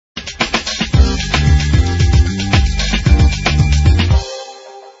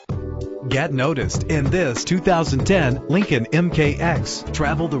Get noticed in this 2010 Lincoln MKX.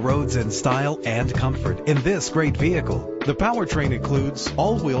 Travel the roads in style and comfort in this great vehicle. The powertrain includes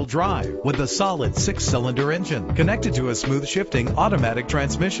all-wheel drive with a solid 6-cylinder engine connected to a smooth shifting automatic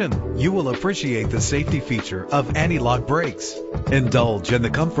transmission. You will appreciate the safety feature of anti-lock brakes. Indulge in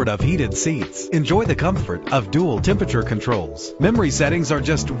the comfort of heated seats. Enjoy the comfort of dual temperature controls. Memory settings are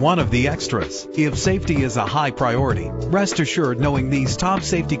just one of the extras. If safety is a high priority, rest assured knowing these top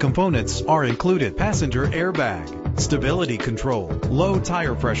safety components are included: passenger airbag, stability control, low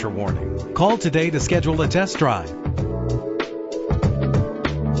tire pressure warning. Call today to schedule a test drive.